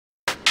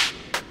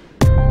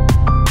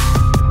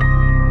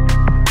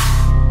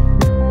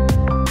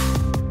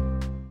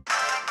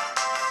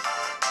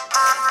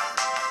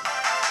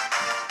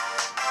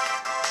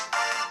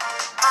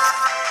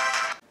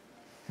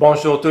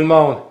Bonjour tout le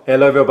monde.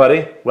 Hello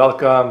everybody.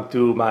 Welcome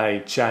to my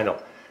channel.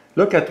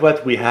 Look at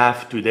what we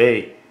have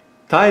today.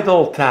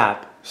 Tidal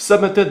Tap,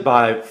 submitted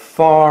by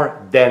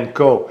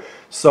SuperdanTech.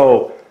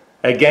 So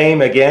a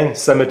game again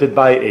submitted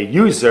by a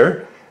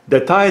user.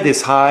 The tide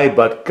is high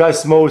but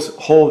Cozmo's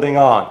holding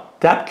on.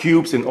 Tap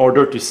cubes in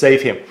order to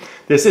save him.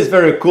 This is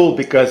very cool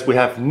because we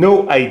have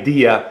no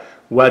idea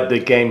what the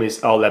game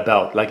is all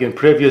about. Like in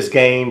previous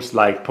games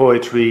like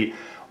Poetry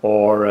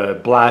or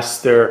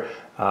Blaster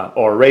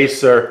or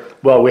Racer,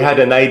 well, we had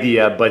an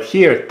idea, but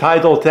here,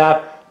 Tidal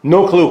Tap,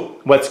 no clue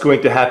what's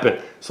going to happen.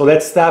 So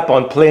let's tap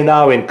on play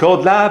now in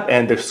Code Lab,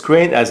 and the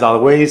screen, as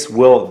always,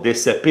 will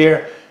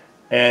disappear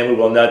and we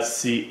will not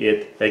see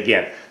it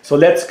again. So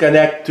let's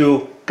connect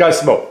to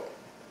Cozmo.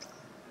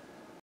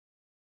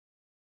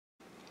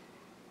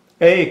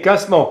 Hey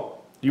Cozmo,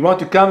 do you want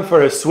to come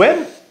for a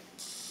swim?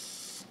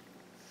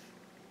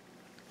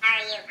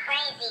 Are you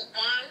crazy,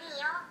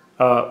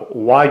 Daniel?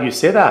 Why you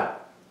say that?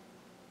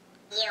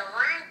 You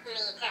want me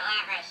to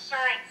have a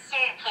short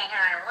circuit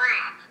or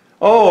what?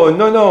 Oh,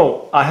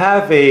 no, I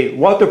have a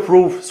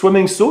waterproof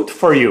swimming suit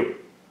for you.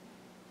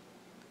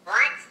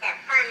 What's the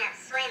fun of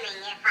swimming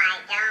if I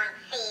don't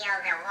feel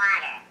the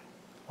water?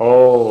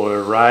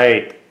 Oh,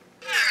 right.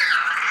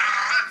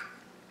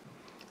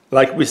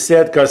 Like we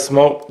said,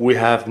 Cozmo, we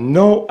have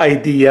no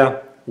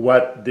idea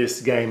what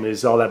this game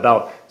is all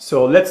about.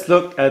 So let's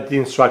look at the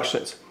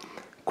instructions.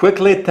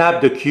 Quickly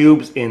tap the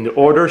cubes in the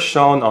order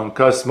shown on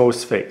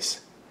Cozmo's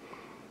face.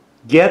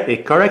 Get a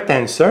correct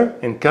answer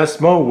and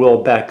Cozmo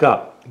will back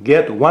up.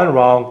 Get one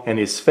wrong and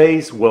his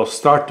face will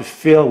start to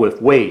fill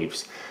with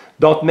waves.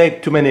 Don't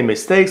make too many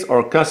mistakes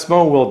or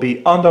Cozmo will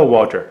be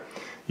underwater.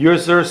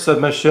 User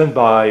submission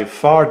by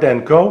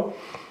SuperdanTech.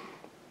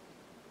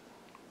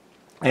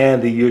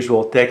 And the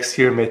usual text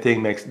here,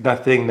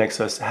 nothing makes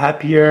us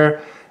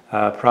happier.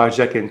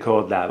 Project in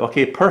Code Lab.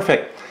 Okay,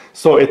 perfect.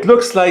 So it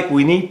looks like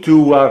we need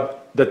to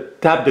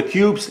tap the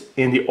cubes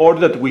in the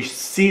order that we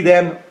see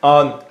them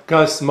on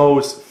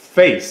Cozmo's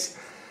face.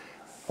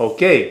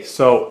 Okay,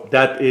 so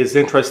that is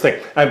interesting.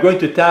 I'm going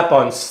to tap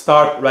on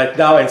start right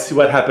now and see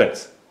what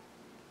happens.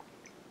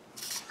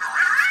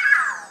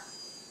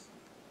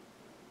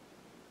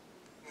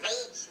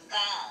 Beach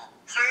day.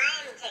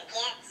 Time to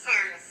get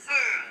some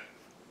sun.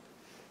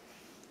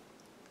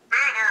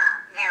 Uh-oh,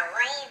 the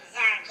waves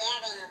are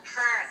getting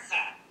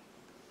closer.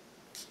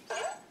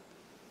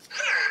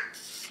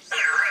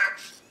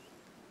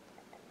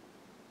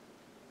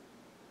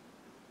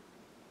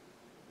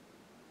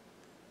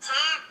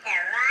 Tap the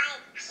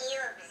right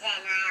cubes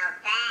and I'll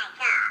back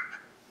up.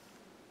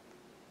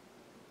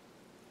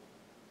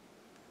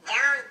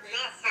 Don't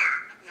mess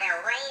up. The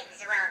waves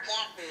will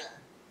get me.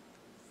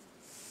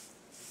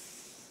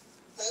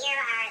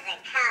 Here are the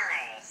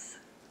colors.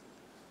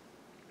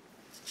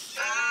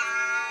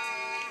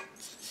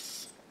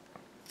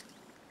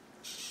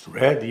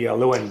 Red,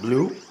 yellow, and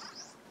blue.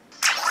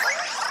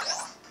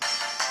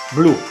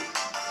 Blue.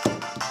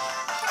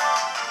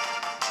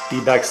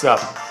 He backs up.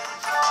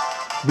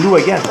 Blue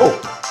again. Oh.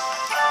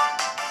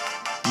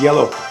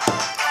 Yellow.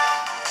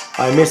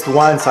 I missed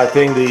once. I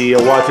think the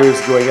water is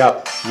going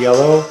up.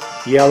 Yellow,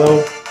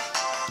 yellow,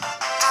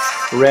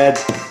 red,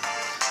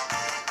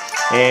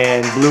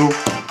 and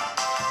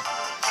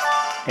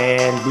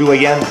blue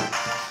again.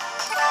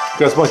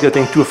 Cozmo's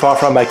getting too far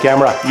from my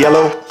camera.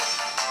 Yellow,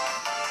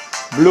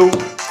 blue,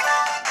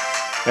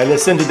 and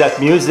listen to that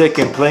music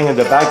and playing in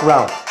the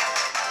background.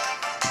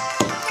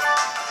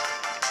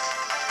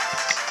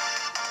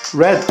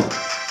 Red,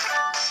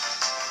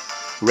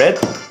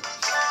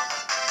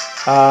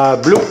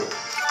 blue,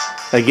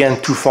 again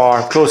too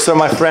far. Closer,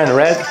 my friend.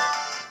 Red,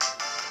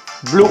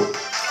 blue,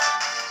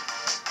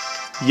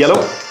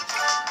 yellow,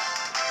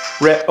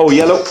 red. Oh,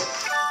 yellow.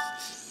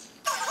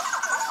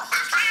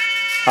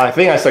 I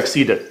think I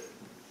succeeded.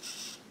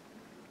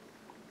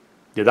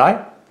 Did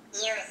I?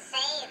 You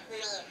saved me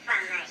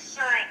from a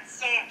short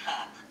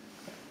circuit.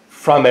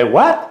 From a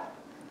what?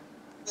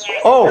 Your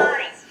Oh. score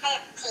is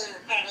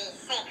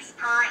 1536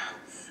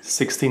 points.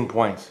 16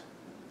 points.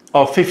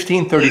 Oh,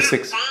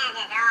 1536. Not bad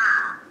at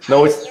all.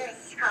 No, Can it's- you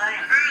score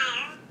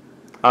higher?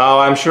 Oh,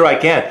 I'm sure I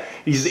can.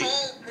 He's, Shake me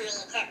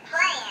to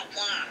play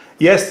again.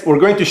 yes, we're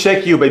going to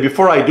shake you, but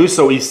before I do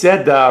so, he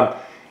said,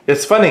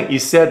 it's funny, he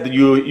said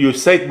you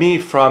saved me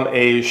from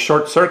a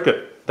short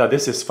circuit. Now,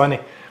 this is funny.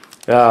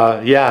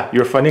 Yeah,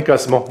 you're funny,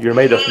 Cozmo. You're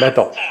made of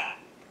metal.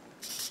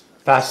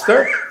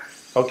 Faster?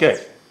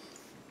 Okay.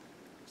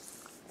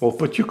 We'll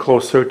put you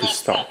closer to It's a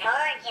start.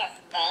 gorgeous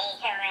day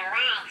to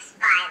relax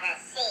by the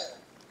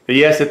sea.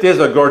 Yes, it is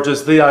a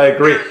gorgeous day, I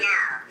agree. Oh no,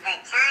 the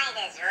tide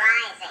is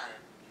rising.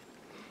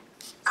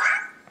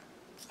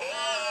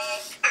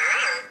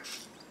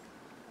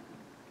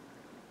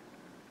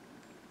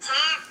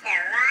 Tap the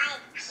right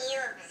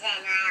cubes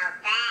and I'll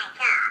back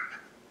up.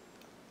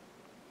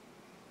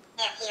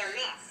 If you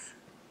miss,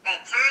 the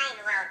tide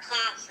will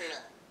catch me.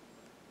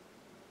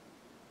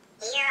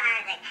 Here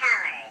are the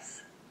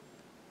colors.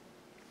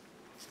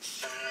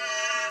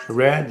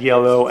 Red,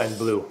 yellow, and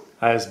blue.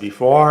 As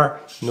before,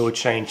 no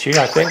change here,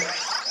 I think.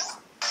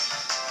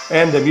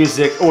 And the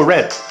music, oh,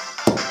 red.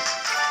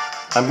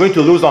 I'm going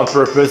to lose on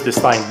purpose this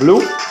time.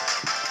 Blue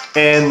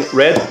and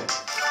red.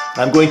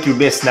 I'm going to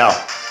miss now.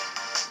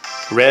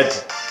 Red.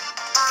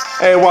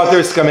 Hey, water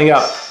is coming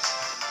up.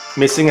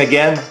 Missing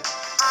again.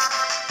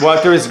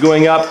 Water is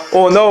going up.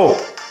 Oh no!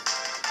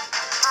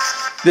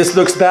 This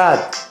looks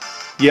bad.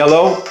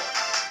 Yellow.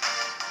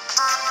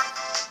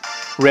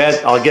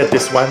 Red, I'll get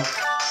this one.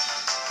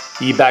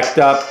 He backed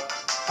up.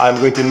 I'm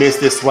going to miss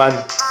this one.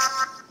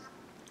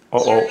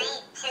 Uh-oh. You made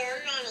too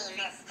many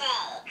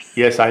mistakes.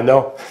 Yes, I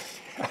know.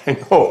 I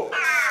know.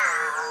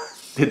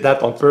 Did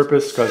that on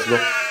purpose, Cozmo.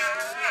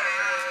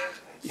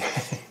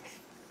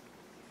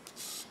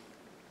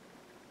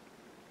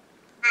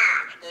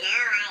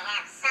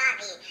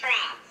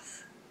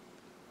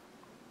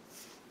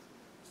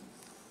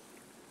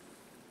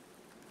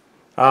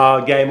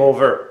 Game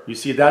over. You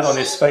see that on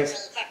his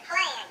face?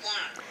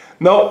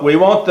 No, we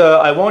won't.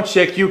 I won't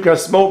check you,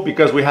 Cozmo,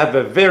 because we have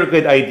a very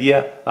good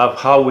idea of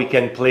how we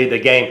can play the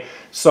game.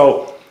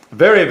 So,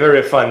 very,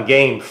 very fun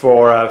game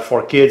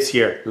for kids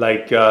here.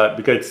 Like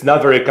because it's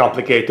not very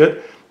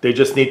complicated. They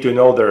just need to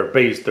know their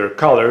base, their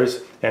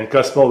colors, and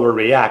Cozmo will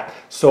react.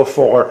 So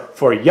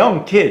for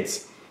young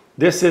kids,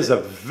 this is a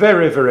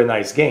very, very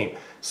nice game.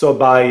 So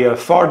by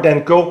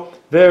SuperdanTech,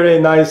 very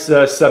nice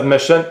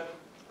submission.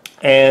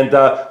 And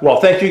well,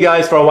 thank you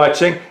guys for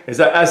watching.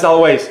 As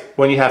always,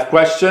 when you have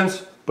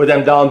questions, put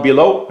them down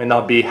below and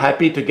I'll be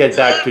happy to get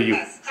back to you.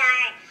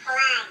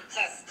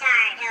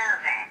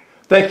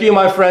 Thank you,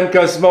 my friend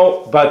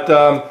Cozmo,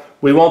 but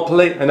we won't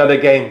play another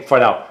game for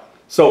now.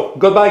 So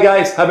goodbye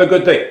guys, have a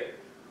good day.